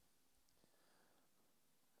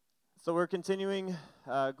So we're continuing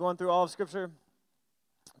going through all of Scripture,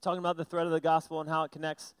 talking about the thread of the gospel and how it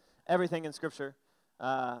connects everything in Scripture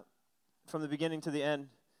from the beginning to the end.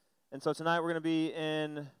 And so tonight we're going to be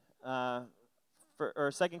in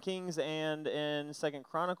 2 Kings and in 2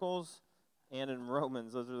 Chronicles and in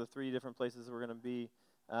Romans. Those are the three different places we're going to be.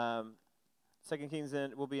 2 Kings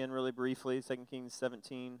we'll be in really briefly, 2 Kings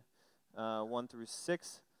 17, 1 through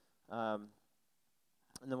 6. And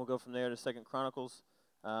then we'll go from there to 2 Chronicles.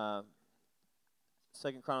 2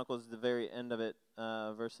 Chronicles is the very end of it,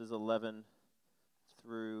 verses 11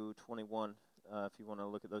 through 21, if you want to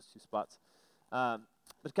look at those two spots. But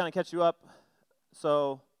to kind of catch you up,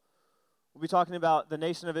 so we'll be talking about the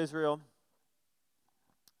nation of Israel.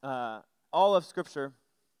 All of Scripture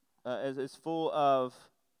is full of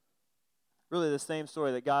really the same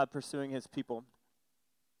story, that God pursuing his people.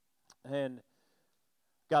 And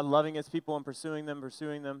God loving his people and pursuing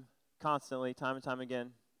them constantly, time and time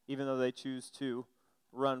again, even though they choose to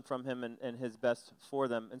run from him and his best for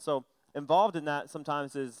them. And so involved in that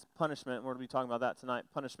sometimes is punishment. And we're going to be talking about that tonight,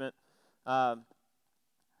 punishment.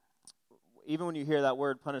 Even when you hear that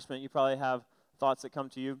word punishment, you probably have thoughts that come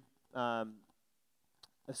to you.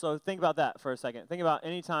 So think about that for a second. Think about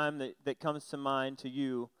any time that comes to mind to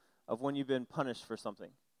you of when you've been punished for something.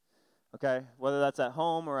 Okay? Whether that's at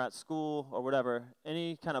home or at school or whatever,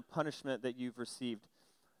 any kind of punishment that you've received.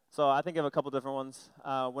 So I think of a couple different ones.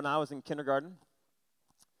 When I was in kindergarten,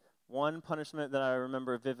 one punishment that I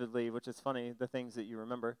remember vividly, which is funny, the things that you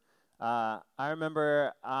remember. I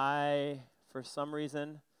remember for some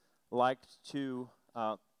reason, liked to,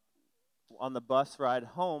 on the bus ride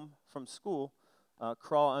home from school,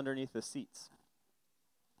 crawl underneath the seats.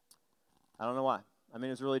 I don't know why. I mean,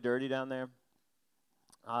 it was really dirty down there.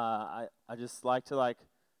 I just like to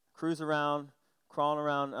cruise around, crawling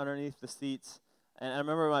around underneath the seats. And I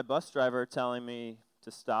remember my bus driver telling me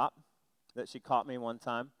to stop, that she caught me one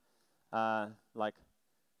time.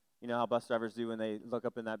 You know how bus drivers do when they look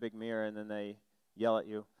up in that big mirror and then they yell at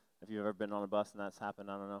you. If you've ever been on a bus and that's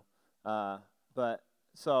happened, I don't know. But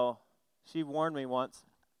so she warned me once.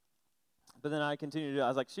 But then I continued to do it. I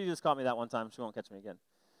was like, she just caught me that one time. She won't catch me again.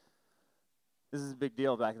 This is a big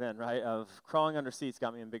deal back then, right? Of crawling under seats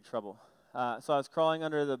got me in big trouble. So I was crawling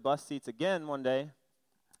under the bus seats again one day,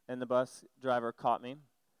 and the bus driver caught me.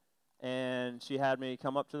 And she had me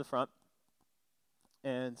come up to the front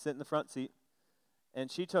and sit in the front seat.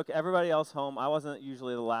 And she took everybody else home. I wasn't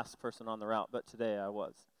usually the last person on the route, but today I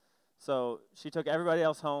was. So she took everybody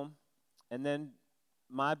else home. And then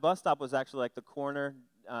my bus stop was actually the corner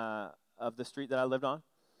of the street that I lived on.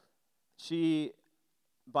 She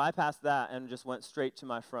bypassed that and just went straight to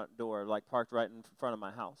my front door, parked right in front of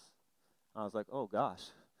my house. I was like, oh gosh.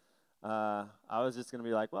 I was just going to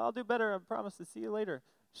be like, well, I'll do better. I promise to see you later.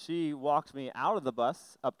 She walked me out of the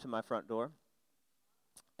bus up to my front door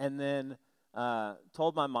and then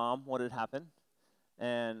told my mom what had happened.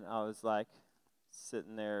 And I was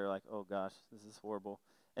sitting there oh gosh, this is horrible.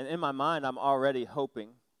 And in my mind, I'm already hoping.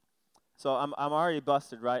 So I'm already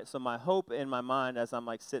busted, right? So my hope in my mind as I'm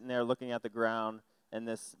sitting there looking at the ground, and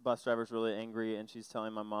this bus driver's really angry, and she's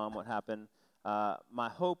telling my mom what happened. My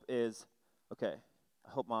hope is, okay, I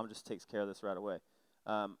hope mom just takes care of this right away.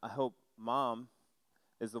 I hope mom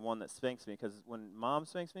is the one that spanks me, because when mom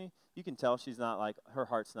spanks me, you can tell she's not her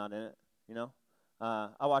heart's not in it, you know?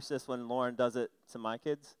 I watch this when Lauren does it to my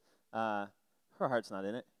kids. Her heart's not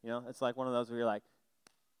in it, you know? It's one of those where you're like,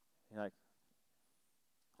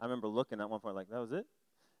 I remember looking at one point that was it,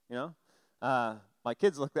 you know? My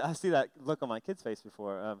kids I see that look on my kid's face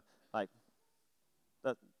before,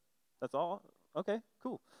 that's all? Okay,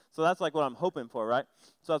 cool. So that's what I'm hoping for, right?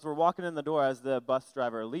 So as we're walking in the door, as the bus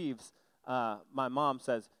driver leaves, my mom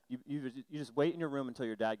says, you just wait in your room until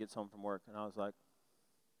your dad gets home from work. And I was like,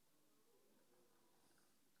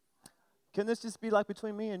 can this just be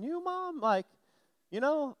between me and you, Mom?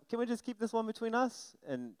 Can we just keep this one between us?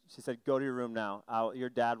 And she said, go to your room now. Your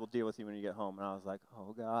dad will deal with you when you get home. And I was like,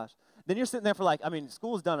 oh, gosh. Then you're sitting there for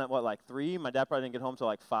school's done at 3? My dad probably didn't get home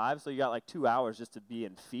till 5, so you got 2 hours just to be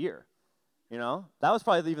in fear, you know? That was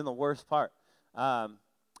probably even the worst part. But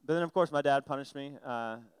then, of course, my dad punished me.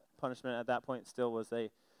 Punishment at that point still was a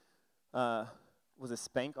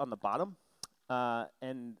spank on the bottom.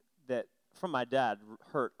 And that, from my dad,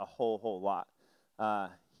 hurt a whole lot.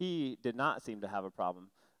 He did not seem to have a problem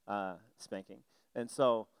spanking. And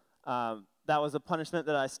so that was a punishment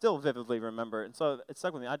that I still vividly remember. And so it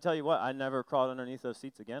stuck with me. I tell you what, I never crawled underneath those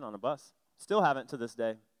seats again on a bus. Still haven't to this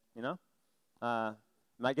day, you know?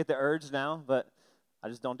 Might get the urge now, but I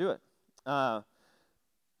just don't do it.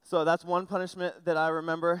 So that's one punishment that I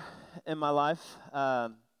remember in my life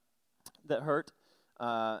that hurt.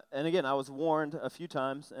 And again, I was warned a few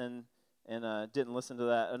times and didn't listen to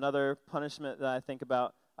that. Another punishment that I think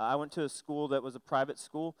about, I went to a school that was a private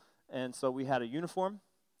school, and so we had a uniform.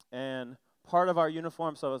 And part of our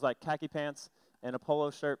uniform, so it was like khaki pants and a polo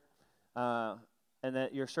shirt, and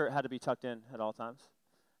that your shirt had to be tucked in at all times.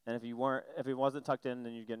 And if it wasn't tucked in,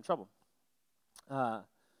 then you'd get in trouble.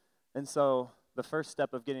 And so the first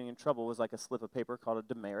step of getting in trouble was like a slip of paper called a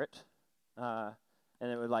demerit, and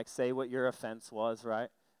it would like say what your offense was, right?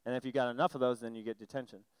 And if you got enough of those, then you get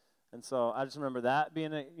detention. And so I just remember that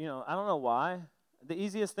being I don't know why. The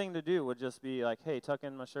easiest thing to do would just be like, hey, tuck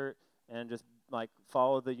in my shirt and just like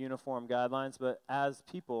follow the uniform guidelines. But as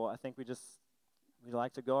people, I think we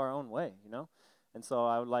like to go our own way, And so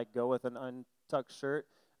I would like go with an untucked shirt,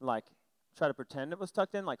 and, like try to pretend it was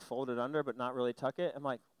tucked in, like fold it under, but not really tuck it. I'm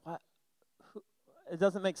like, what? It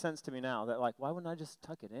doesn't make sense to me now that like, why wouldn't I just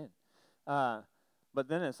tuck it in? But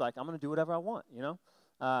then it's like, I'm going to do whatever I want,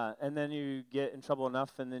 And then you get in trouble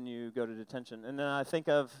enough, and then you go to detention. And then I think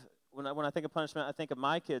of, when I think of punishment, I think of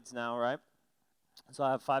my kids now, right? So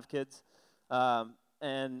I have 5 kids,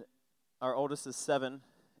 and our oldest is 7.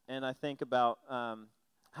 And I think about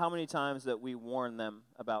how many times that we warn them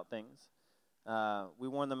about things. We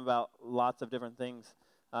warn them about lots of different things.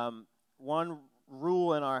 One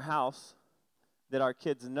rule in our house that our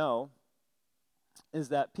kids know is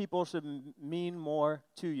that people should mean more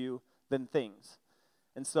to you than things.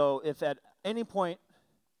 And so if at any point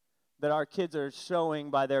that our kids are showing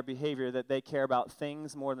by their behavior that they care about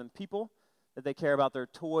things more than people, that they care about their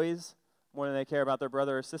toys more than they care about their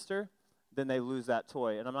brother or sister, then they lose that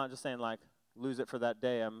toy. And I'm not just saying like lose it for that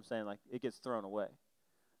day. I'm saying like it gets thrown away.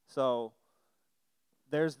 So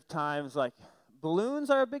there's times like balloons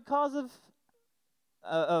are a big cause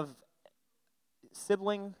of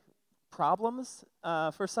sibling problems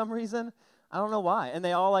for some reason. I don't know why. And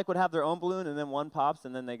they all like would have their own balloon, and then one pops,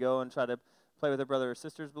 and then they go and try to play with their brother or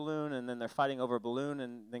sister's balloon, and then they're fighting over a balloon,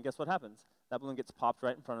 and then guess what happens? That balloon gets popped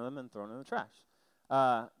right in front of them and thrown in the trash.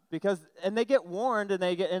 And they get warned, and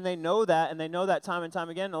they know that time and time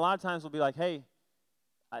again. And a lot of times we'll be like, hey,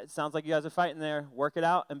 it sounds like you guys are fighting there. Work it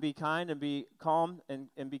out and be kind and be calm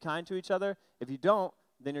and be kind to each other. If you don't,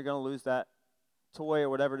 then you're going to lose that toy or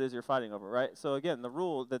whatever it is you're fighting over, right? So again, the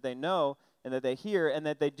rule that they know and that they hear and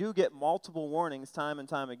that they do get multiple warnings time and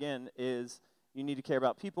time again is you need to care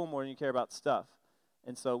about people more than you care about stuff.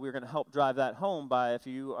 And so we're going to help drive that home by if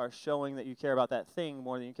you are showing that you care about that thing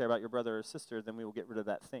more than you care about your brother or sister, then we will get rid of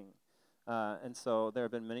that thing. And so there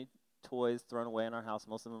have been many toys thrown away in our house.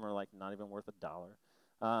 Most of them are like not even worth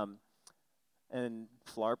 $1. And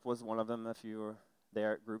Flarp was one of them. If you were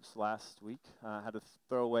there at groups last week, I had to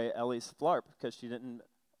throw away Ellie's Flarp because she didn't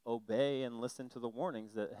obey and listen to the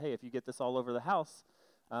warnings that, hey, if you get this all over the house,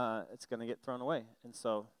 it's going to get thrown away. And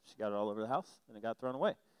so she got it all over the house, and it got thrown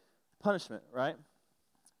away. Punishment, right?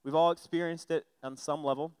 We've all experienced it on some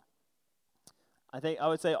level. I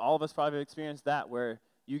would say all of us probably have experienced that, where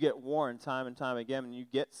you get warned time and time again, and you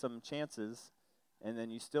get some chances, and then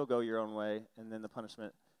you still go your own way, and then the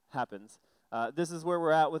punishment happens. This is where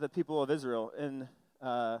we're at with the people of Israel in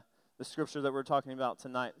the scripture that we're talking about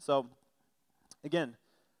tonight. So, again,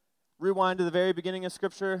 rewind to the very beginning of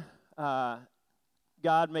Scripture.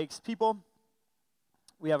 God makes people.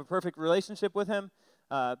 We have a perfect relationship with Him.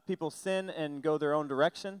 People sin and go their own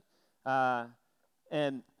direction.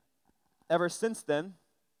 And ever since then,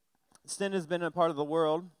 sin has been a part of the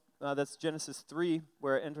world. That's Genesis 3,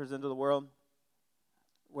 where it enters into the world,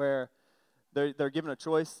 where they're given a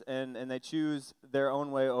choice and they choose their own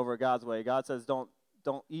way over God's way. God says, don't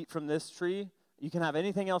eat from this tree. You can have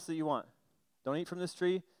anything else that you want. Don't eat from this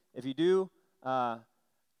tree. If you do,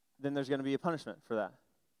 then there's going to be a punishment for that.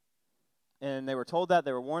 And they were told that,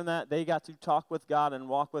 they were warned that. They got to talk with God and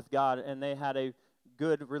walk with God, and they had a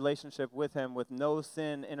good relationship with Him with no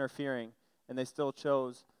sin interfering, and they still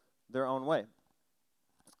chose their own way.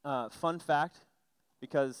 Fun fact,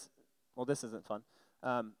 because, well, this isn't fun.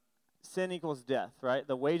 Sin equals death, right?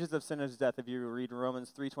 The wages of sin is death. If you read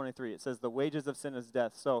Romans 3:23, it says the wages of sin is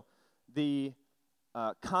death. So the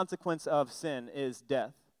consequence of sin is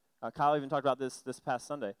death. Kyle even talked about this past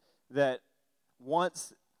Sunday, that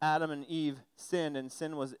once Adam and Eve sinned and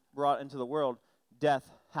sin was brought into the world, death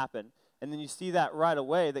happened. And then you see that right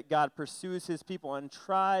away, that God pursues His people and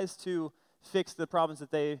tries to fix the problems that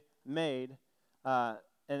they made.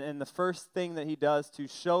 And the first thing that He does to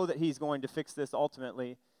show that He's going to fix this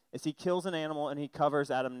ultimately is He kills an animal and He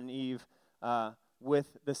covers Adam and Eve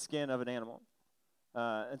with the skin of an animal.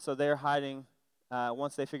 And so they're hiding.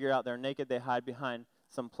 Once they figure out they're naked, they hide behind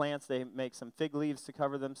some plants. They make some fig leaves to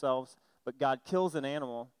cover themselves. But God kills an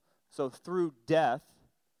animal. So through death,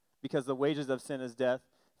 because the wages of sin is death.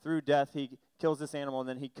 Through death, he kills this animal, and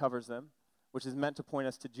then he covers them, which is meant to point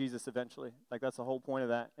us to Jesus eventually. Like, that's the whole point of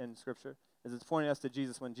that in Scripture, is it's pointing us to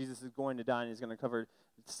Jesus when Jesus is going to die, and he's going to cover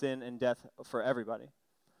sin and death for everybody.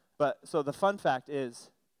 But, so the fun fact is,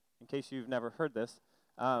 in case you've never heard this,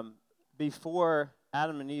 before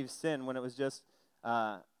Adam and Eve sinned, when it was just,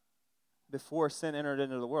 before sin entered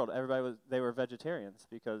into the world, they were vegetarians,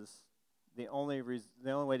 because the only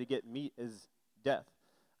way to get meat is death.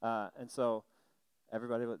 And so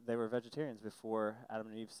they were vegetarians before Adam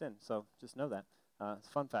and Eve sinned. So just know that. It's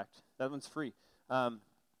a fun fact. That one's free. And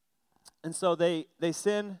so they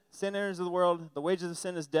sin enters the world. The wages of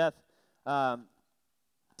sin is death. And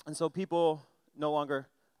so people no longer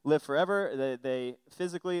live forever. They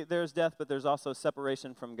physically, there's death, but there's also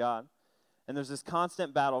separation from God. And there's this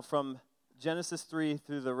constant battle from Genesis 3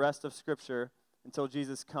 through the rest of Scripture until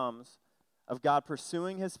Jesus comes, of God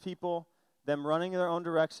pursuing his people, them running their own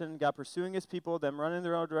direction, God pursuing his people, them running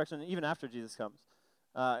their own direction, even after Jesus comes.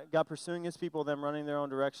 God pursuing his people, them running their own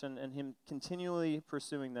direction, and him continually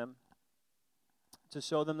pursuing them to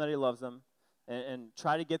show them that he loves them and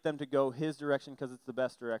try to get them to go his direction because it's the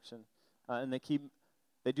best direction. And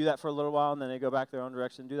they do that for a little while, and then they go back their own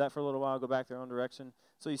direction, do that for a little while, go back their own direction.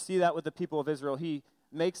 So you see that with the people of Israel. He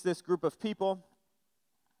makes this group of people,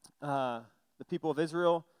 the people of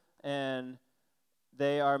Israel, and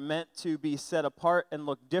they are meant to be set apart and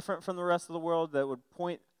look different from the rest of the world that would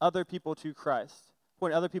point other people to Christ,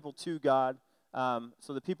 point other people to God.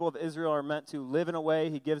 So the people of Israel are meant to live in a way.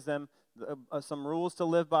 He gives them some rules to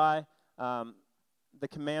live by, the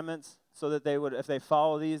commandments, so that they would, if they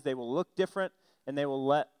follow these, they will look different, and they will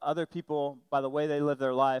let other people, by the way they live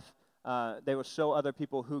their life, they will show other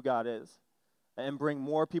people who God is and bring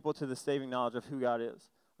more people to the saving knowledge of who God is.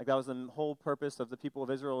 Like, that was the whole purpose of the people of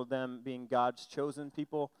Israel, them being God's chosen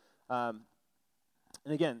people. And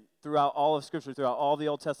again, throughout all of Scripture, throughout all the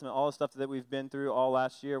Old Testament, all the stuff that we've been through all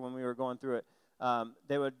last year when we were going through it,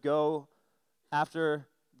 they would go after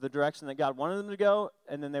the direction that God wanted them to go,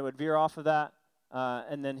 and then they would veer off of that,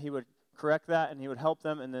 and then he would correct that, and he would help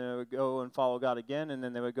them, and then they would go and follow God again, and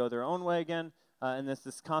then they would go their own way again, and it's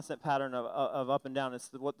this constant pattern of up and down. It's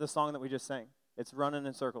the song that we just sang. It's running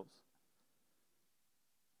in circles.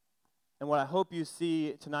 And what I hope you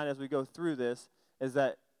see tonight as we go through this is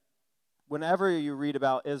that whenever you read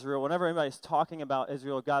about Israel, whenever anybody's talking about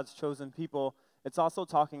Israel, God's chosen people, it's also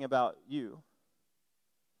talking about you.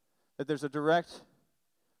 That there's a direct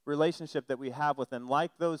relationship that we have with them,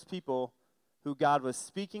 like those people who God was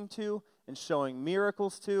speaking to and showing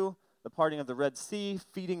miracles to, the parting of the Red Sea,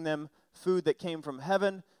 feeding them food that came from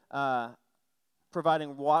heaven,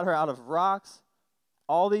 providing water out of rocks,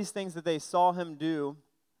 all these things that they saw him do,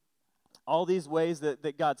 all these ways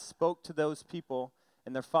that God spoke to those people,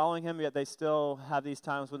 and they're following him, yet they still have these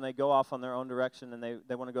times when they go off on their own direction and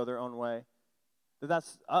they want to go their own way.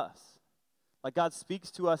 That's us. Like, God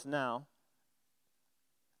speaks to us now.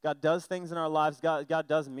 God does things in our lives. God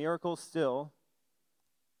does miracles still.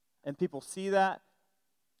 And people see that,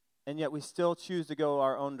 and yet we still choose to go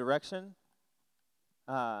our own direction.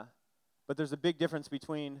 But there's a big difference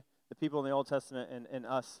between the people in the Old Testament and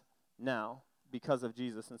us now because of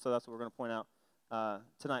Jesus. And so that's what we're going to point out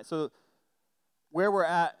tonight. So where we're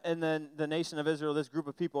at in the nation of Israel, this group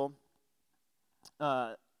of people,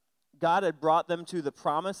 God had brought them to the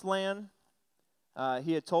promised land.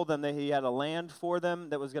 He had told them that he had a land for them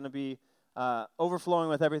that was going to be overflowing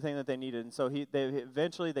with everything that they needed. And so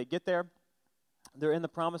eventually they get there. They're in the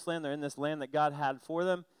promised land. They're in this land that God had for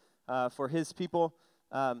them, for his people.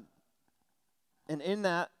 And in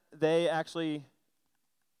that, they actually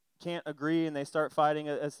can't agree, and they start fighting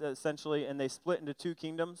essentially, and they split into two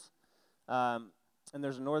kingdoms. And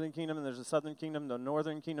there's a northern kingdom, and there's a southern kingdom. The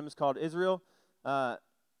northern kingdom is called Israel,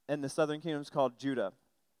 and the southern kingdom is called Judah.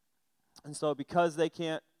 And so because they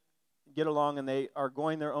can't get along and they are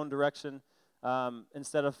going their own direction,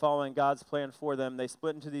 instead of following God's plan for them, they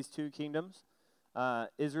split into these two kingdoms,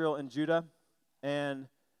 Israel and Judah. And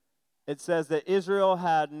it says that Israel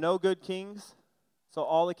had no good kings, so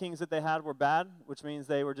all the kings that they had were bad, which means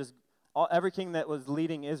they were just, every king that was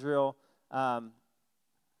leading Israel,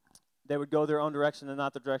 they would go their own direction and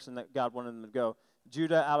not the direction that God wanted them to go.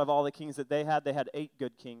 Judah, out of all the kings that they had 8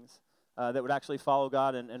 good kings that would actually follow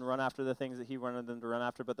God and run after the things that he wanted them to run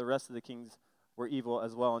after, but the rest of the kings were evil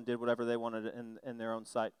as well and did whatever they wanted in their own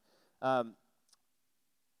sight.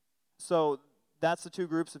 So that's the two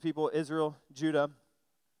groups of people, Israel, Judah.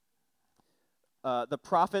 The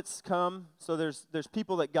prophets come, so there's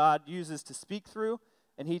people that God uses to speak through,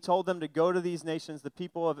 and he told them to go to these nations, the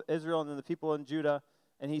people of Israel and then the people in Judah,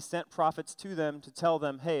 and he sent prophets to them to tell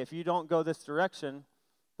them, hey, if you don't go this direction,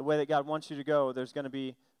 the way that God wants you to go, there's going to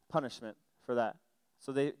be punishment for that.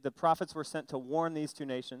 So the prophets were sent to warn these two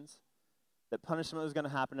nations that punishment was going to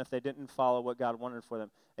happen if they didn't follow what God wanted for them.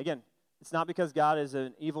 Again, it's not because God is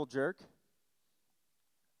an evil jerk.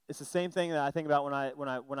 It's the same thing that I think about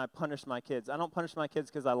when I punish my kids. I don't punish my kids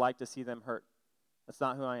because I like to see them hurt. That's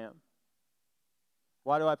not who I am.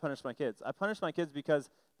 Why do I punish my kids? I punish my kids because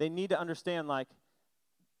they need to understand, like,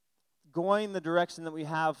 going the direction that we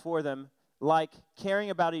have for them, like caring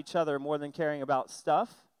about each other more than caring about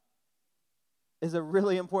stuff, is a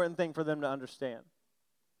really important thing for them to understand.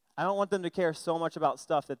 I don't want them to care so much about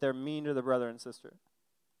stuff that they're mean to their brother and sister.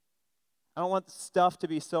 I don't want stuff to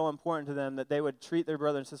be so important to them that they would treat their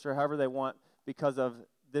brother and sister however they want because of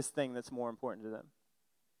this thing that's more important to them.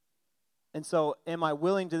 And so am I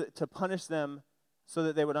willing to punish them so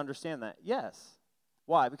that they would understand that? Yes.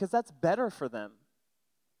 Why? Because that's better for them.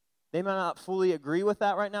 They might not fully agree with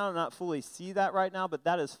that right now, and not fully see that right now, but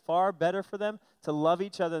that is far better for them to love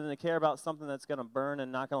each other than to care about something that's going to burn and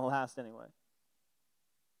not going to last anyway.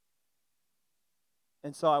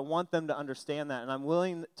 And so I want them to understand that, and I'm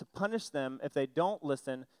willing to punish them if they don't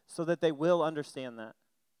listen so that they will understand that.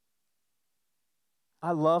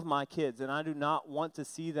 I love my kids, and I do not want to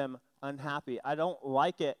see them unhappy. I don't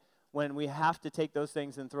like it when we have to take those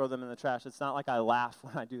things and throw them in the trash. It's not like I laugh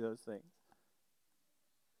when I do those things.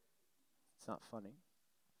 It's not funny.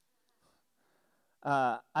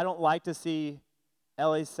 I don't like to see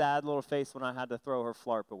Ellie's sad little face when I had to throw her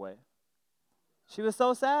flarp away. She was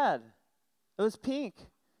so sad. It was pink,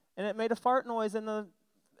 and it made a fart noise in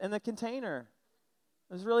the container.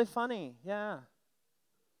 It was really funny, yeah.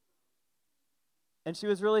 And she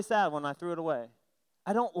was really sad when I threw it away.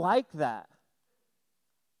 I don't like that.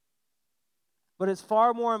 But it's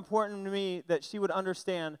far more important to me that she would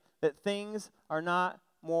understand that things are not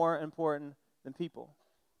more important than people.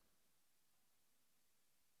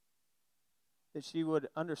 That she would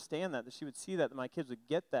understand that she would see that my kids would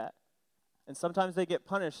get that. And sometimes they get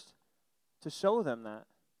punished to show them that.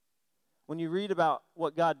 When you read about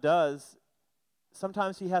what God does,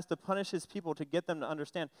 sometimes he has to punish his people to get them to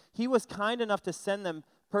understand. He was kind enough to send them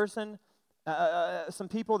some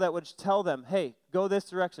people that would tell them, hey, go this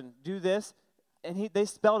direction, do this. And they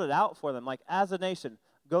spelled it out for them, like, as a nation,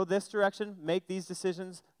 go this direction, make these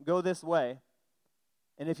decisions, go this way.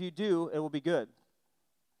 And if you do, it will be good.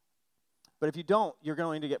 But if you don't, you're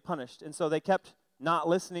going to get punished. And so they kept not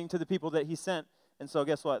listening to the people that he sent. And so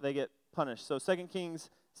guess what? They get punished. So 2 Kings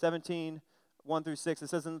 17, 1 through 6, it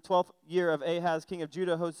says, in the 12th year of Ahaz, king of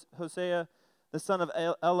Judah, Hosea, the son of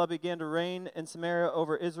Elah, began to reign in Samaria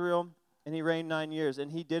over Israel, and he reigned 9 years.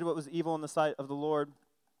 And he did what was evil in the sight of the Lord.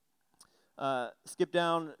 Skip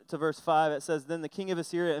down to verse 5. It says, then the king of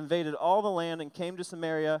Assyria invaded all the land and came to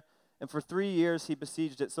Samaria, and for 3 years he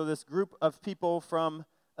besieged it. So this group of people from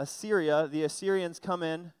Assyria, the Assyrians come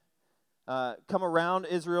around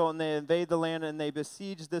Israel, and they invade the land, and they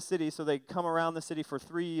besiege the city. So they come around the city for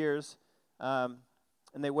 3 years, and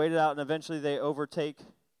they wait it out, and eventually they overtake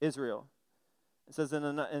Israel. It says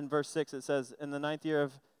in verse 6, it says, in the 9th year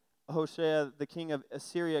of Hoshea, the king of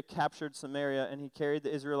Assyria, captured Samaria, and he carried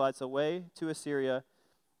the Israelites away to Assyria.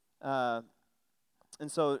 And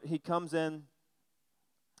so he comes in,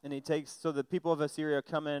 and so the people of Assyria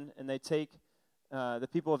come in, and they take the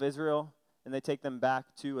people of Israel, and they take them back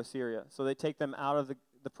to Assyria. So they take them out of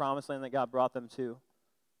the promised land that God brought them to.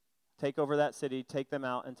 Take over that city, take them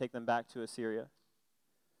out, and take them back to Assyria.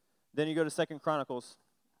 Then you go to 2 Chronicles,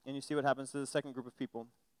 and you see what happens to the second group of people.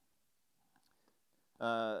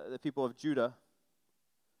 The people of Judah.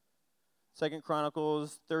 2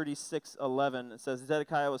 Chronicles 36:11. It says,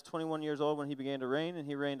 Zedekiah was 21 years old when he began to reign, and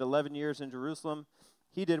he reigned 11 years in Jerusalem.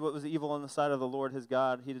 He did what was evil in the sight of the Lord his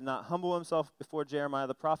God. He did not humble himself before Jeremiah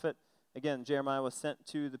the prophet. Again, Jeremiah was sent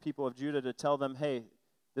to the people of Judah to tell them, hey,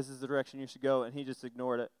 this is the direction you should go, and he just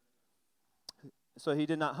ignored it. So he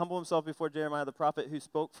did not humble himself before Jeremiah the prophet, who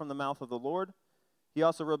spoke from the mouth of the Lord. He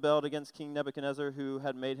also rebelled against King Nebuchadnezzar, who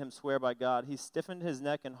had made him swear by God. He stiffened his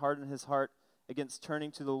neck and hardened his heart against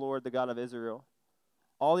turning to the Lord, the God of Israel.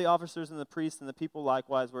 All the officers and the priests and the people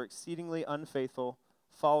likewise were exceedingly unfaithful,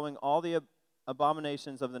 following all the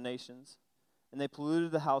abominations of the nations. And they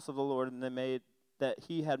polluted the house of the Lord, and they made that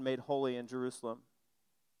he had made holy in Jerusalem.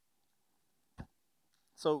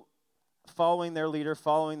 So, following their leader,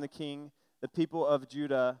 following the king, the people of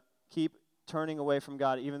Judah keep turning away from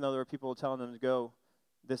God, even though there were people telling them to go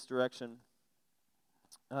this direction.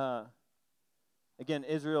 Again,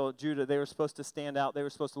 Israel, Judah, they were supposed to stand out. They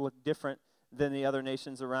were supposed to look different than the other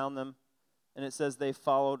nations around them. And it says they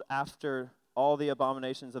followed after all the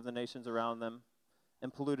abominations of the nations around them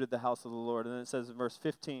and polluted the house of the Lord. And then it says in verse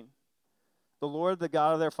 15, The Lord, the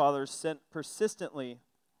God of their fathers, sent persistently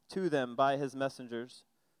to them by his messengers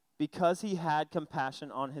because he had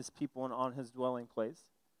compassion on his people and on his dwelling place.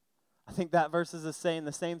 I think that verse is saying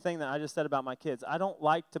the same thing that I just said about my kids. I don't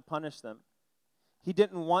like to punish them. He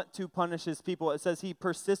didn't want to punish his people. It says he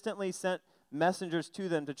persistently sent messengers to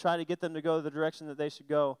them to try to get them to go the direction that they should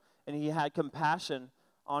go. And he had compassion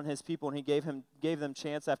on his people, and he gave them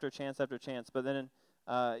chance after chance after chance. But then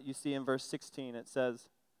you see in verse 16, it says,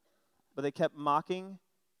 "But they kept mocking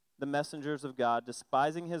the messengers of God,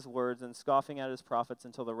 despising his words and scoffing at his prophets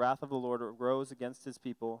until the wrath of the Lord arose against his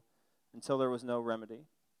people, until there was no remedy."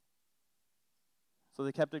 So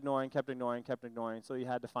they kept ignoring, so he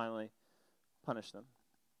had to finally punish them.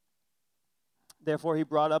 Therefore he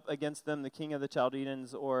brought up against them the king of the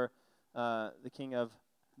Chaldeans, or the king of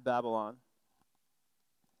Babylon.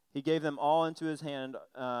 He gave them all into his hand.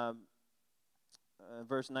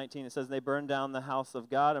 Verse 19, it says, "They burned down the house of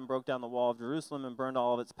God and broke down the wall of Jerusalem and burned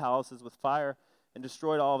all of its palaces with fire and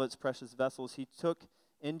destroyed all of its precious vessels. He took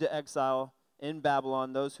into exile in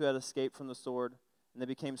Babylon those who had escaped from the sword, and they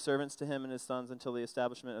became servants to him and his sons until the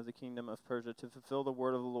establishment of the kingdom of Persia, to fulfill the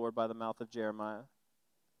word of the Lord by the mouth of Jeremiah.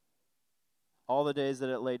 All the days that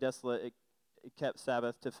it lay desolate, it kept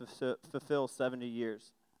Sabbath to fulfill 70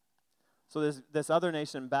 years. So this other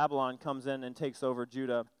nation, Babylon, comes in and takes over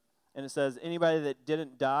Judah. And it says anybody that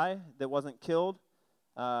didn't die, that wasn't killed,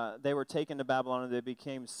 they were taken to Babylon and they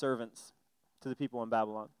became servants to the people in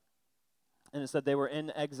Babylon. And it said they were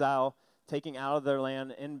in exile, taking out of their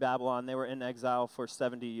land in Babylon. They were in exile for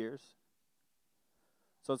 70 years.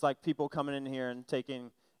 So it's like people coming in here and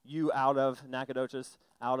taking you out of Nacogdoches,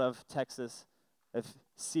 out of Texas. If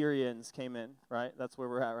Syrians came in, right? That's where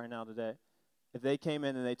we're at right now today. If they came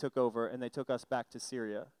in and they took over and they took us back to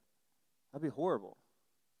Syria, that'd be horrible.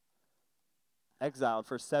 Exiled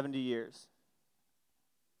for 70 years.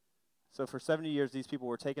 So for 70 years, these people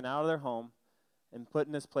were taken out of their home and put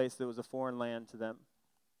in this place that was a foreign land to them.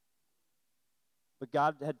 But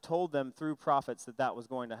God had told them through prophets that that was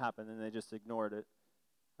going to happen, and they just ignored it.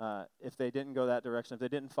 If they didn't go that direction, if they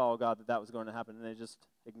didn't follow God, that was going to happen, and they just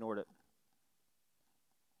ignored it.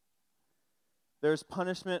 There's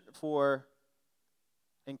punishment for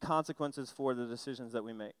and consequences for the decisions that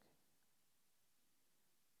we make.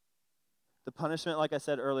 The punishment, like I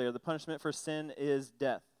said earlier, the punishment for sin is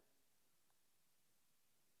death.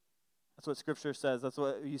 That's what Scripture says. That's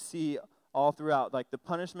what you see all throughout. Like, the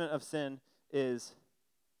punishment of sin is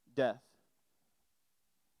death.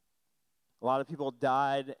 A lot of people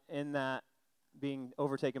died in that, being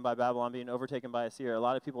overtaken by Babylon, being overtaken by Assyria. A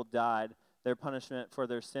lot of people died. Their punishment for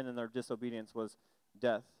their sin and their disobedience was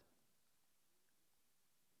death.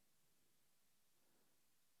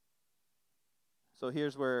 So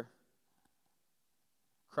here's where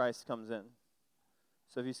Christ comes in.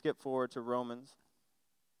 So if you skip forward to Romans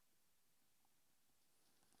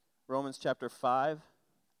chapter 5,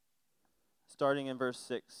 starting in verse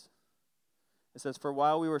 6. It says, "For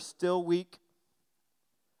while we were still weak,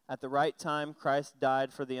 at the right time Christ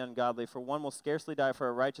died for the ungodly. For one will scarcely die for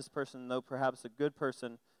a righteous person, though perhaps for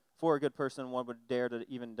a good person one would dare to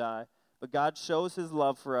even die. But God shows his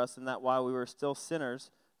love for us in that while we were still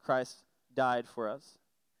sinners, Christ died for us.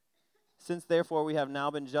 Since therefore we have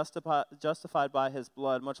now been justified by his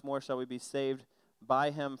blood, much more shall we be saved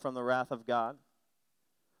by him from the wrath of God.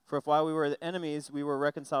 For if while we were enemies, we were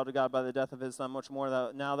reconciled to God by the death of his Son, much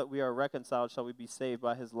more now that we are reconciled shall we be saved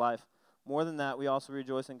by his life. More than that, we also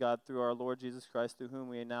rejoice in God through our Lord Jesus Christ, through whom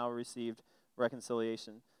we have now received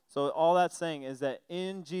reconciliation." So all that's saying is that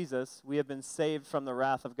in Jesus, we have been saved from the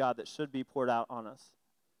wrath of God that should be poured out on us.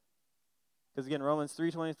 Because again, Romans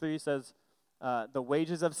 3:23 says, the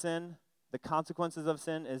wages of sin, the consequences of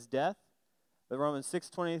sin is death. But Romans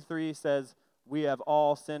 6:23 says, we have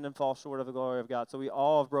all sinned and fall short of the glory of God. So we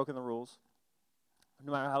all have broken the rules.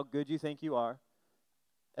 No matter how good you think you are,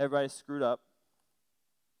 everybody's screwed up.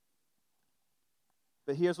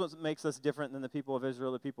 But here's what makes us different than the people of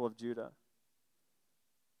Israel, the people of Judah,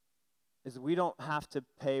 is we don't have to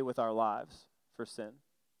pay with our lives for sin.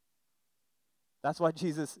 That's why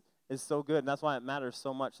Jesus is so good, and that's why it matters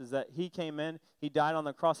so much, is that he came in, he died on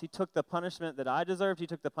the cross, he took the punishment that I deserved, he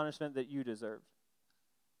took the punishment that you deserved.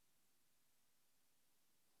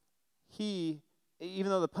 Even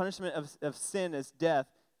though the punishment of sin is death,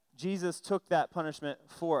 Jesus took that punishment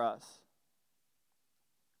for us.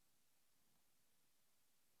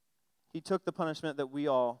 He took the punishment that we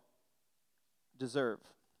all deserve.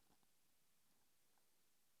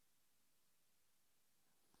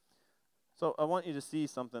 So I want you to see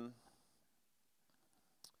something.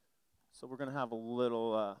 So we're going to have a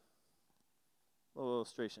little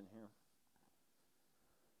illustration here.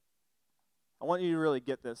 I want you to really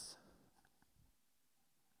get this.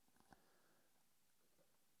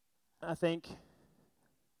 I think,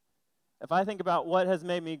 if I think about what has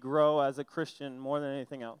made me grow as a Christian more than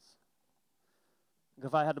anything else,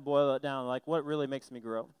 if I had to boil it down, like what really makes me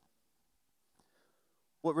grow?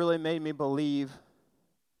 What really made me believe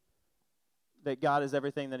that God is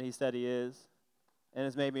everything that he said he is, and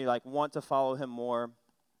has made me like want to follow him more, and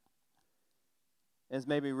has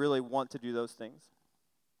made me really want to do those things.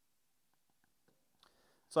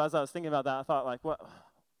 So as I was thinking about that, I thought like, what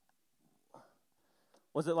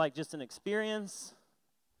was it, like just an experience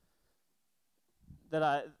that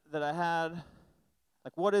I had?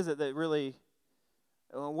 Like, what is it that really,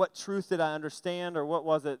 what truth did I understand, or what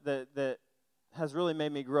was it that has really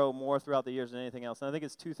made me grow more throughout the years than anything else? And I think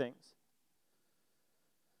it's two things.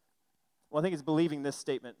 Well, I think it's believing this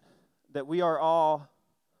statement, that we are all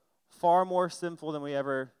far more sinful than we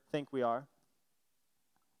ever think we are.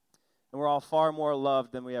 And we're all far more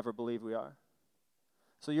loved than we ever believe we are.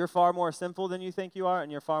 So you're far more sinful than you think you are,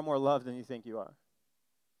 and you're far more loved than you think you are.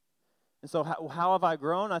 And so how have I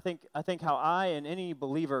grown? I think how I and any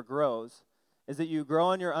believer grows is that you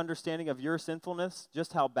grow in your understanding of your sinfulness,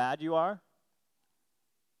 just how bad you are.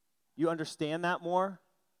 You understand that more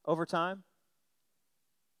over time.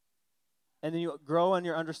 And then you grow in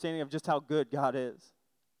your understanding of just how good God is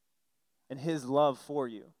and his love for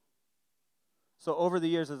you. So over the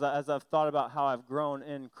years, as I've thought about how I've grown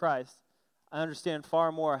in Christ, I understand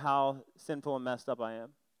far more how sinful and messed up I am.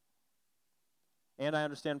 And I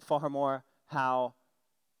understand far more how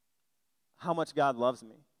much God loves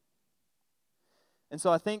me. And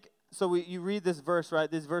so I think, you read this verse, right?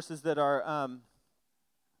 These verses that are,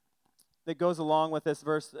 that goes along with this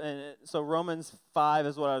verse. And so Romans 5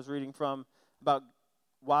 is what I was reading from, about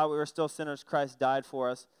while we were still sinners, Christ died for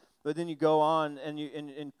us. But then you go on,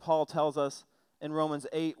 and Paul tells us in Romans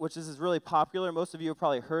 8, which is really popular. Most of you have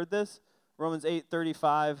probably heard this. Romans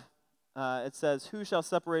 8:35, it says, "Who shall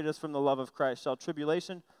separate us from the love of Christ? Shall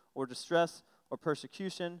tribulation or distress or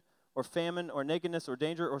persecution or famine or nakedness or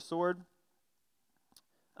danger or sword?"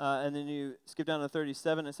 And then you skip down to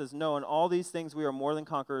 37, it says, "No, in all these things we are more than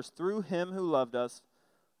conquerors through him who loved us.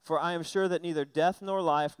 For I am sure that neither death nor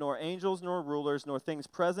life, nor angels nor rulers, nor things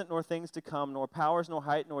present nor things to come, nor powers nor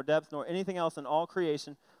height nor depth, nor anything else in all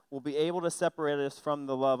creation will be able to separate us from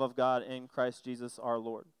the love of God in Christ Jesus our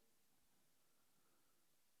Lord."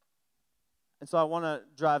 And so I want to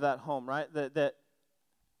drive that home, right?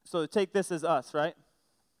 So take this as us, right?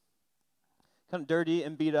 Kind of dirty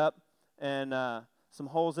and beat up, and some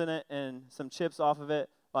holes in it and some chips off of it.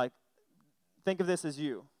 Like, think of this as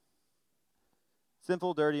you.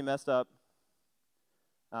 Simple, dirty, messed up.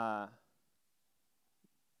 Not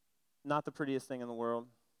the prettiest thing in the world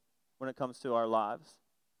when it comes to our lives.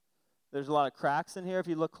 There's a lot of cracks in here if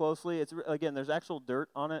you look closely. Again, there's actual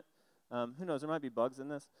dirt on it. Who knows, there might be bugs in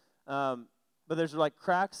this. But there's like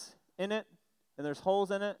cracks in it, and there's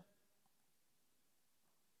holes in it.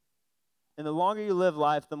 And the longer you live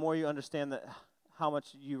life, the more you understand that how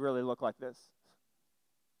much you really look like this.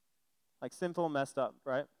 Like sinful, messed up,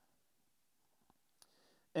 right?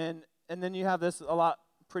 And then you have this a lot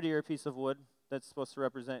prettier piece of wood that's supposed to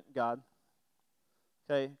represent God.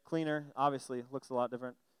 Okay, cleaner, obviously, looks a lot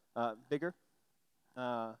different. Bigger.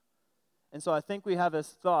 And so I think we have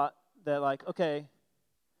this thought that like, okay,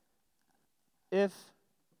 if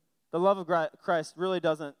the love of Christ really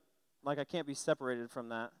doesn't, like I can't be separated from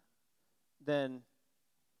that, then,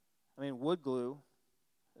 I mean, wood glue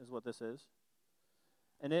is what this is.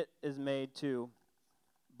 And it is made to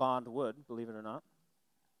bond wood, believe it or not.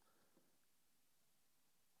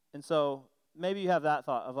 And so maybe you have that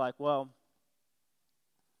thought of like, well,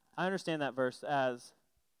 I understand that verse as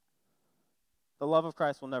the love of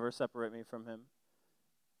Christ will never separate me from him.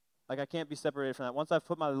 Like I can't be separated from that. Once I've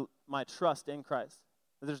put my trust in Christ,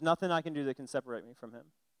 there's nothing I can do that can separate me from him.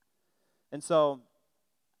 And so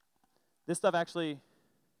this stuff actually,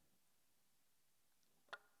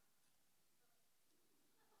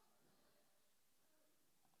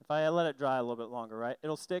 if I let it dry a little bit longer, right,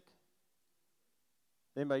 it'll stick.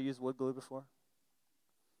 Anybody used wood glue before?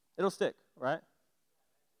 It'll stick, right?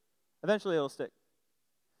 Eventually it'll stick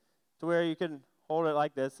to where you can hold it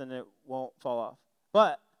like this and it won't fall off.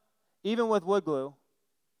 But even with wood glue,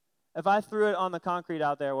 if I threw it on the concrete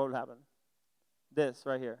out there, what would happen? This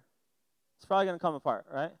right here. It's probably going to come apart,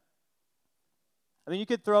 right? I mean, you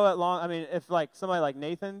could throw it long. I mean, if like somebody like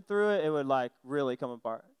Nathan threw it, it would like really come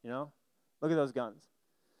apart, you know? Look at those guns.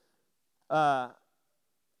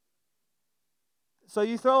 So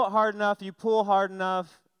you throw it hard enough, you pull hard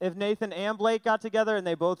enough. If Nathan and Blake got together and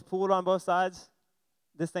they both pulled on both sides,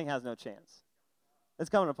 this thing has no chance. It's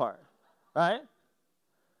coming apart. right?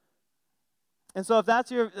 And so if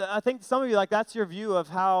that's I think some of you, like, that's your view of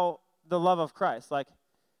how the love of Christ. Like,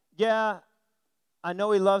 yeah, I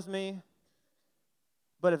know he loves me,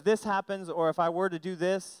 but if this happens or if I were to do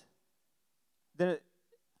this, then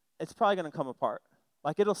it's probably going to come apart.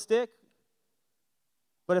 Like, it'll stick,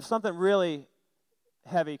 but if something really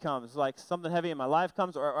heavy comes, like something heavy in my life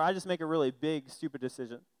comes, or I just make a really big, stupid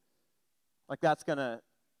decision, like it's gonna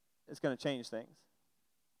change things.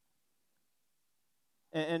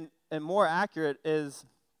 And more accurate is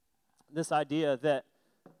this idea that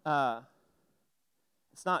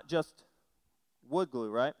it's not just wood glue,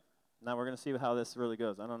 right? Now we're gonna see how this really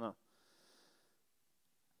goes. I don't know.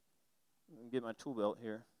 Let me get my tool belt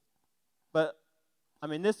here, but I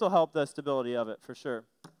mean, this will help the stability of it for sure.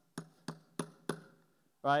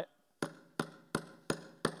 Right?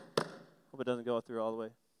 Hope it doesn't go through all the way.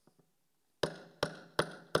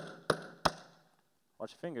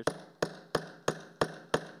 Watch your fingers.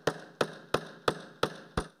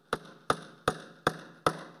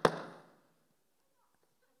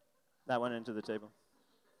 That went into the table.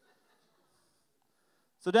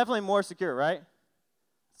 So definitely more secure, right?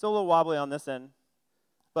 Still a little wobbly on this end,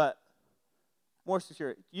 but more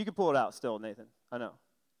secure. You can pull it out still, Nathan. I know.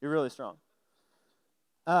 You're really strong.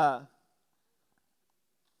 We'll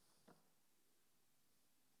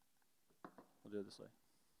do it this way.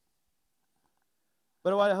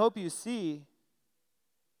 But what I hope you see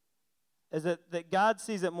is that God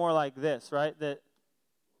sees it more like this, right? That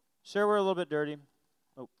sure, we're a little bit dirty.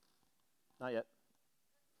 Oh, not yet.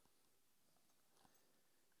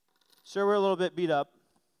 Sure, we're a little bit beat up.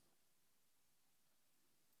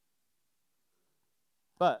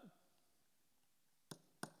 But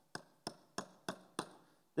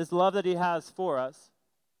this love that he has for us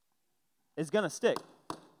is going to stick.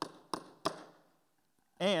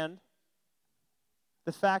 And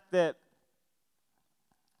the fact that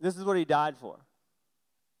this is what he died for.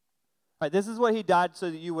 Right, this is what he died so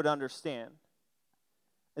that you would understand.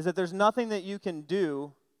 Is that there's nothing that you can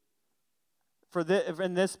do for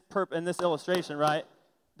in this illustration, right,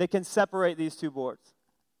 that can separate these two boards.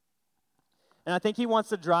 And I think he wants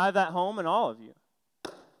to drive that home in all of you.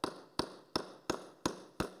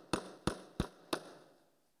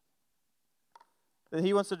 That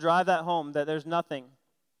he wants to drive that home, that there's nothing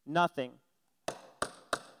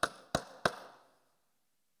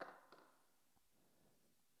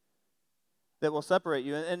that will separate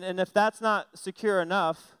you. And if that's not secure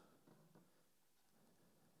enough,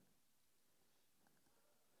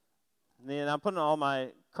 then I'm putting all my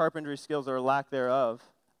carpentry skills or lack thereof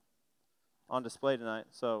on display tonight,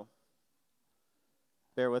 so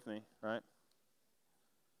bear with me, right?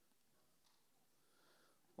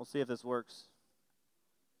 We'll see if this works.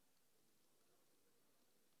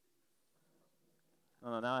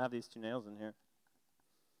 Oh, no, now I have these two nails in here.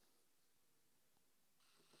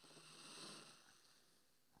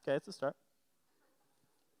 Okay, it's a start.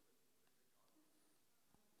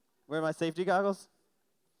 Where are my safety goggles?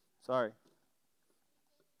 Sorry.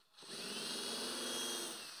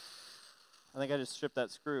 I think I just stripped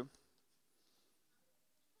that screw.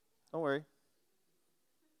 Don't worry.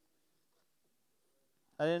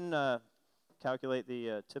 I didn't calculate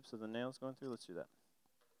the tips of the nails going through. Let's do that.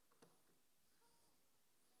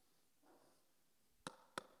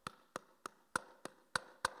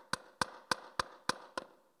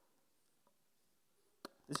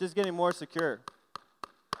 It's just getting more secure.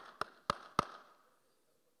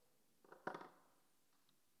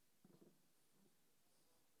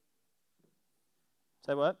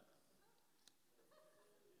 Say what?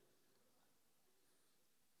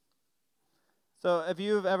 So if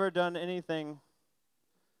you've ever done anything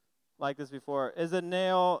like this before, is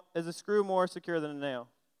a screw more secure than a nail?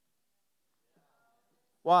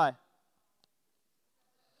 Why?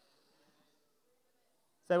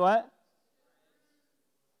 Say what?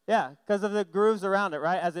 Yeah, because of the grooves around it,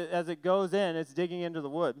 right? As it goes in, it's digging into the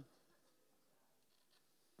wood.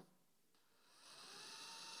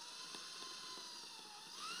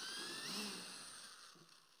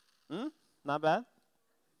 Not bad.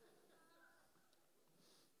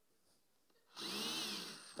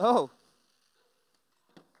 Oh.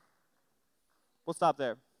 We'll stop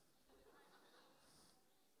there.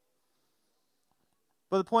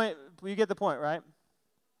 But the point, you get the point, right?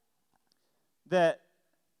 That,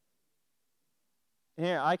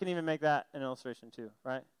 here, I can even make that an illustration too,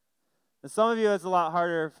 right? And some of you, it's a lot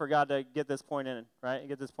harder for God to get this point in, right? And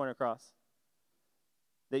get this point across.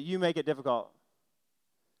 That you make it difficult.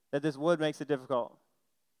 That this wood makes it difficult.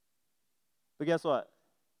 But guess what?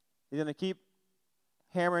 He's going to keep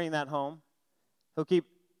hammering that home. He'll keep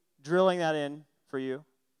drilling that in for you.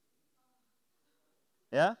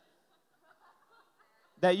 Yeah?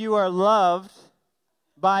 That you are loved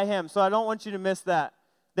by him. So I don't want you to miss that.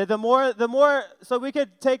 That the more, so we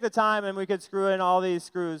could take the time and we could screw in all these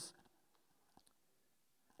screws.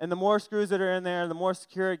 And the more screws that are in there, the more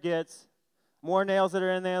secure it gets. More nails that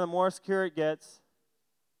are in there, the more secure it gets.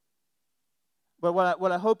 But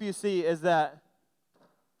what I hope you see is that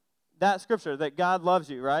scripture, that God loves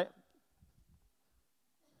you, right?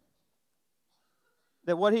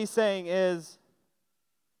 That what he's saying is,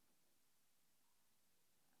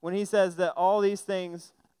 when he says that all these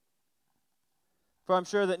things, for I'm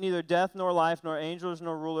sure that neither death nor life, nor angels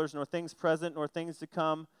nor rulers, nor things present, nor things to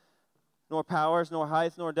come, nor powers, nor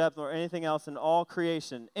height, nor depth, nor anything else in all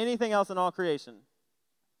creation,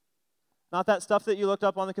 not that stuff that you looked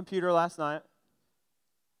up on the computer last night,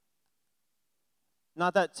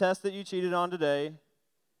 not that test that you cheated on today,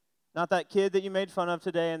 not that kid that you made fun of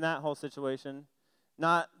today in that whole situation,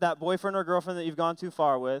 not that boyfriend or girlfriend that you've gone too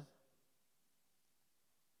far with,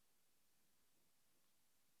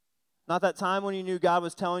 not that time when you knew God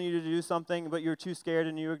was telling you to do something, but you were too scared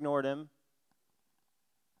and you ignored him.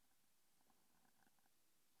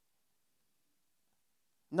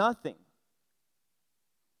 Nothing.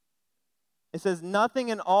 It says nothing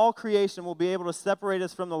in all creation will be able to separate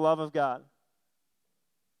us from the love of God.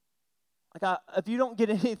 Like, if you don't get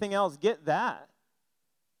anything else, get that.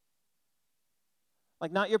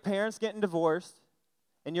 Like, not your parents getting divorced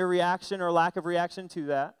and your reaction or lack of reaction to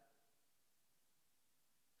that.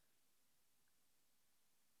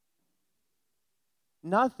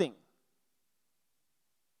 Nothing.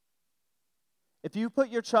 If you put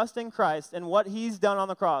your trust in Christ and what he's done on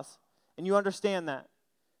the cross, and you understand that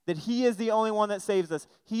he is the only one that saves us.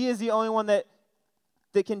 He is the only one that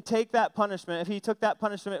can take that punishment, if he took that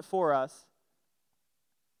punishment for us.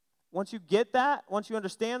 Once you get that, once you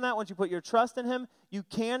understand that, once you put your trust in him, you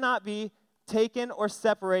cannot be taken or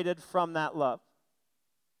separated from that love.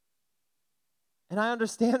 And I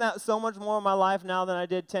understand that so much more in my life now than I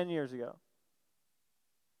did 10 years ago.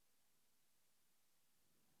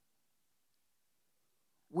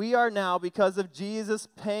 We are now, because of Jesus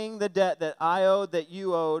paying the debt that I owed, that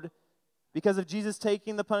you owed, because of Jesus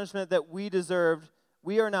taking the punishment that we deserved,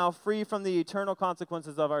 we are now free from the eternal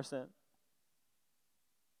consequences of our sin.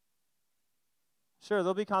 Sure,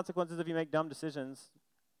 there'll be consequences if you make dumb decisions.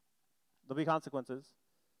 There'll be consequences.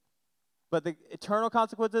 But the eternal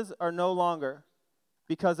consequences are no longer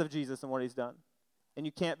because of Jesus and what he's done. And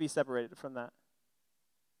you can't be separated from that.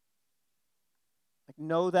 Like,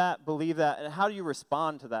 know that, believe that, and how do you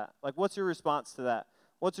respond to that? Like, what's your response to that?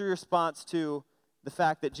 What's your response to the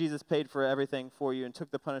fact that Jesus paid for everything for you and took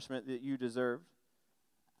the punishment that you deserved?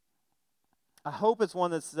 I hope it's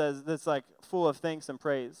one that's like full of thanks and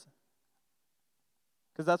praise.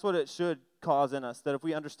 Because that's what it should cause in us, that if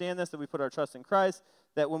we understand this, that we put our trust in Christ,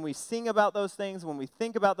 that when we sing about those things, when we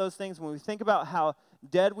think about those things, when we think about how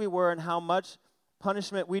dead we were and how much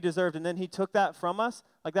punishment we deserved, and then he took that from us,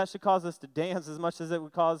 like, that should cause us to dance as much as it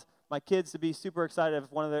would cause my kids to be super excited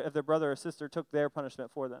if their brother or sister took their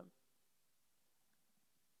punishment for them.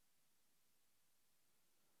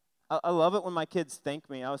 I love it when my kids thank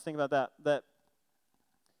me. I was thinking about that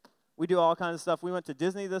we do all kinds of stuff. We went to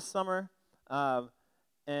Disney this summer,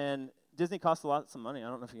 and Disney costs a lot of money. I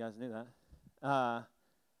don't know if you guys knew that.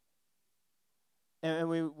 And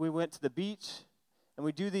we went to the beach, and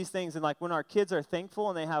we do these things, and like when our kids are thankful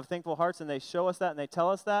and they have thankful hearts and they show us that and they tell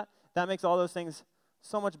us that makes all those things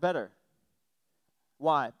so much better.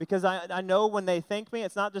 Why? Because I know when they thank me,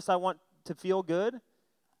 it's not just I want to feel good.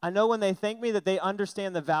 I know when they thank me that they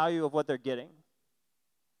understand the value of what they're getting.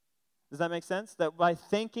 Does that make sense? That by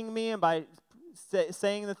thanking me and by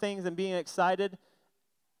saying the things and being excited,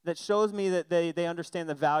 that shows me that they understand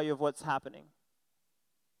the value of what's happening.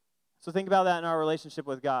 So think about that in our relationship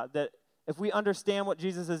with God, that if we understand what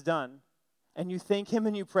Jesus has done, and you thank him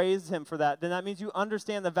and you praise him for that, then that means you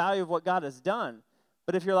understand the value of what God has done.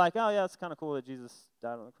 But if you're like, oh yeah, it's kind of cool that Jesus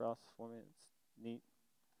died on the cross for me, it's neat.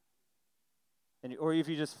 Or if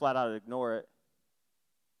you just flat out ignore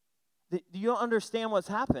it, you don't understand what's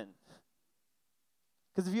happened.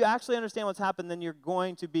 Because if you actually understand what's happened, then you're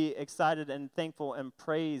going to be excited and thankful and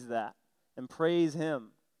praise that and praise him.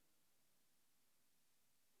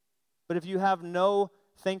 But if you have no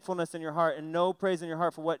thankfulness in your heart and no praise in your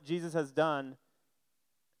heart for what Jesus has done,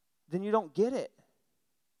 then you don't get it.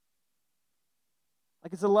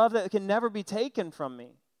 Like, it's a love that can never be taken from me.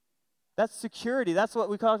 That's security. That's what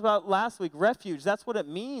we talked about last week, refuge. That's what it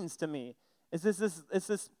means to me. It's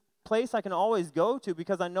this place I can always go to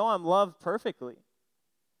because I know I'm loved perfectly.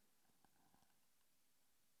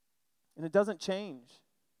 And it doesn't change.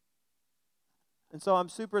 And so I'm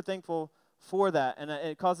super thankful for that, and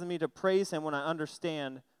it causes me to praise him when I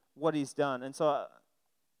understand what he's done. And so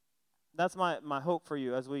that's my hope for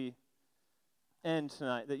you as we end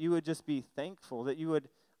tonight, that you would just be thankful, that you would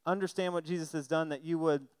understand what Jesus has done, that you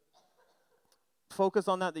would focus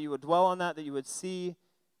on that you would dwell on that you would see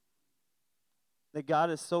that God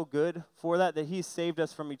is so good for that he saved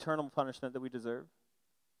us from eternal punishment that we deserve.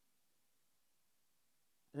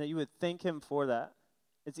 And that you would thank him for that.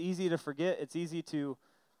 It's easy to forget. It's easy to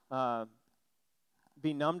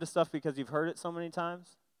be numb to stuff because you've heard it so many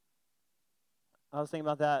times. I was thinking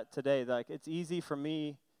about that today. Like, it's easy for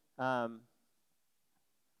me.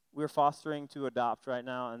 We're fostering to adopt right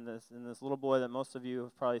now, and this little boy that most of you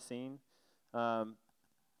have probably seen. Some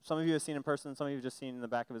of you have seen in person. Some of you have just seen in the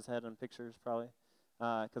back of his head on pictures, probably,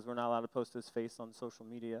 because we're not allowed to post his face on social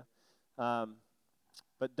media.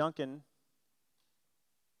 But Duncan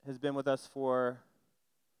has been with us for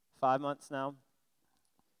 5 months now,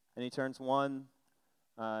 and he turns 1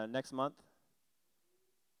 next month.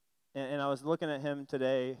 And I was looking at him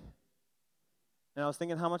today, and I was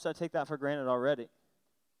thinking how much I take that for granted already.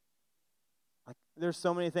 Like, there's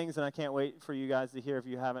so many things, and I can't wait for you guys to hear if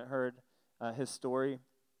you haven't heard his story.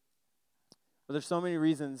 But there's so many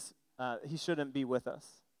reasons he shouldn't be with us.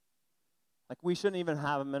 Like, we shouldn't even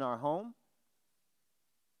have him in our home.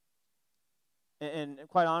 And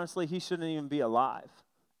quite honestly, he shouldn't even be alive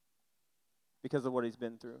because of what he's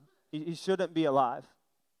been through. He shouldn't be alive.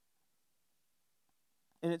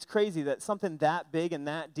 And it's crazy that something that big and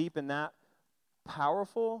that deep and that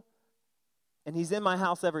powerful, and he's in my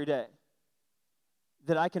house every day,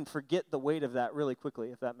 that I can forget the weight of that really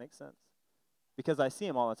quickly, if that makes sense. Because I see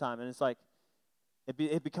him all the time, and it's like,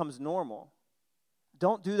 it becomes normal.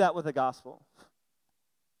 Don't do that with the gospel.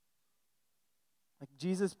 Like,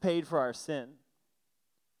 Jesus paid for our sin.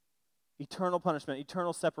 Eternal punishment,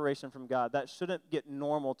 eternal separation from God. That shouldn't get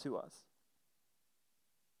normal to us.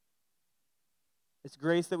 It's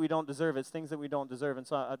grace that we don't deserve. It's things that we don't deserve. And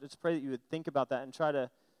so I just pray that you would think about that and try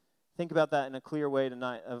to think about that in a clear way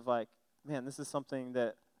tonight of like, man, this is something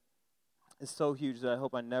that is so huge that I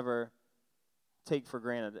hope I never take for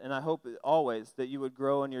granted. And I hope always that you would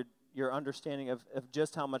grow in your understanding of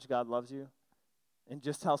just how much God loves you and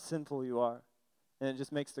just how sinful you are. And it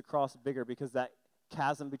just makes the cross bigger because that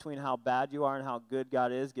chasm between how bad you are and how good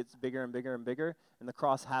God is gets bigger and bigger and bigger, and the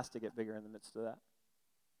cross has to get bigger in the midst of that.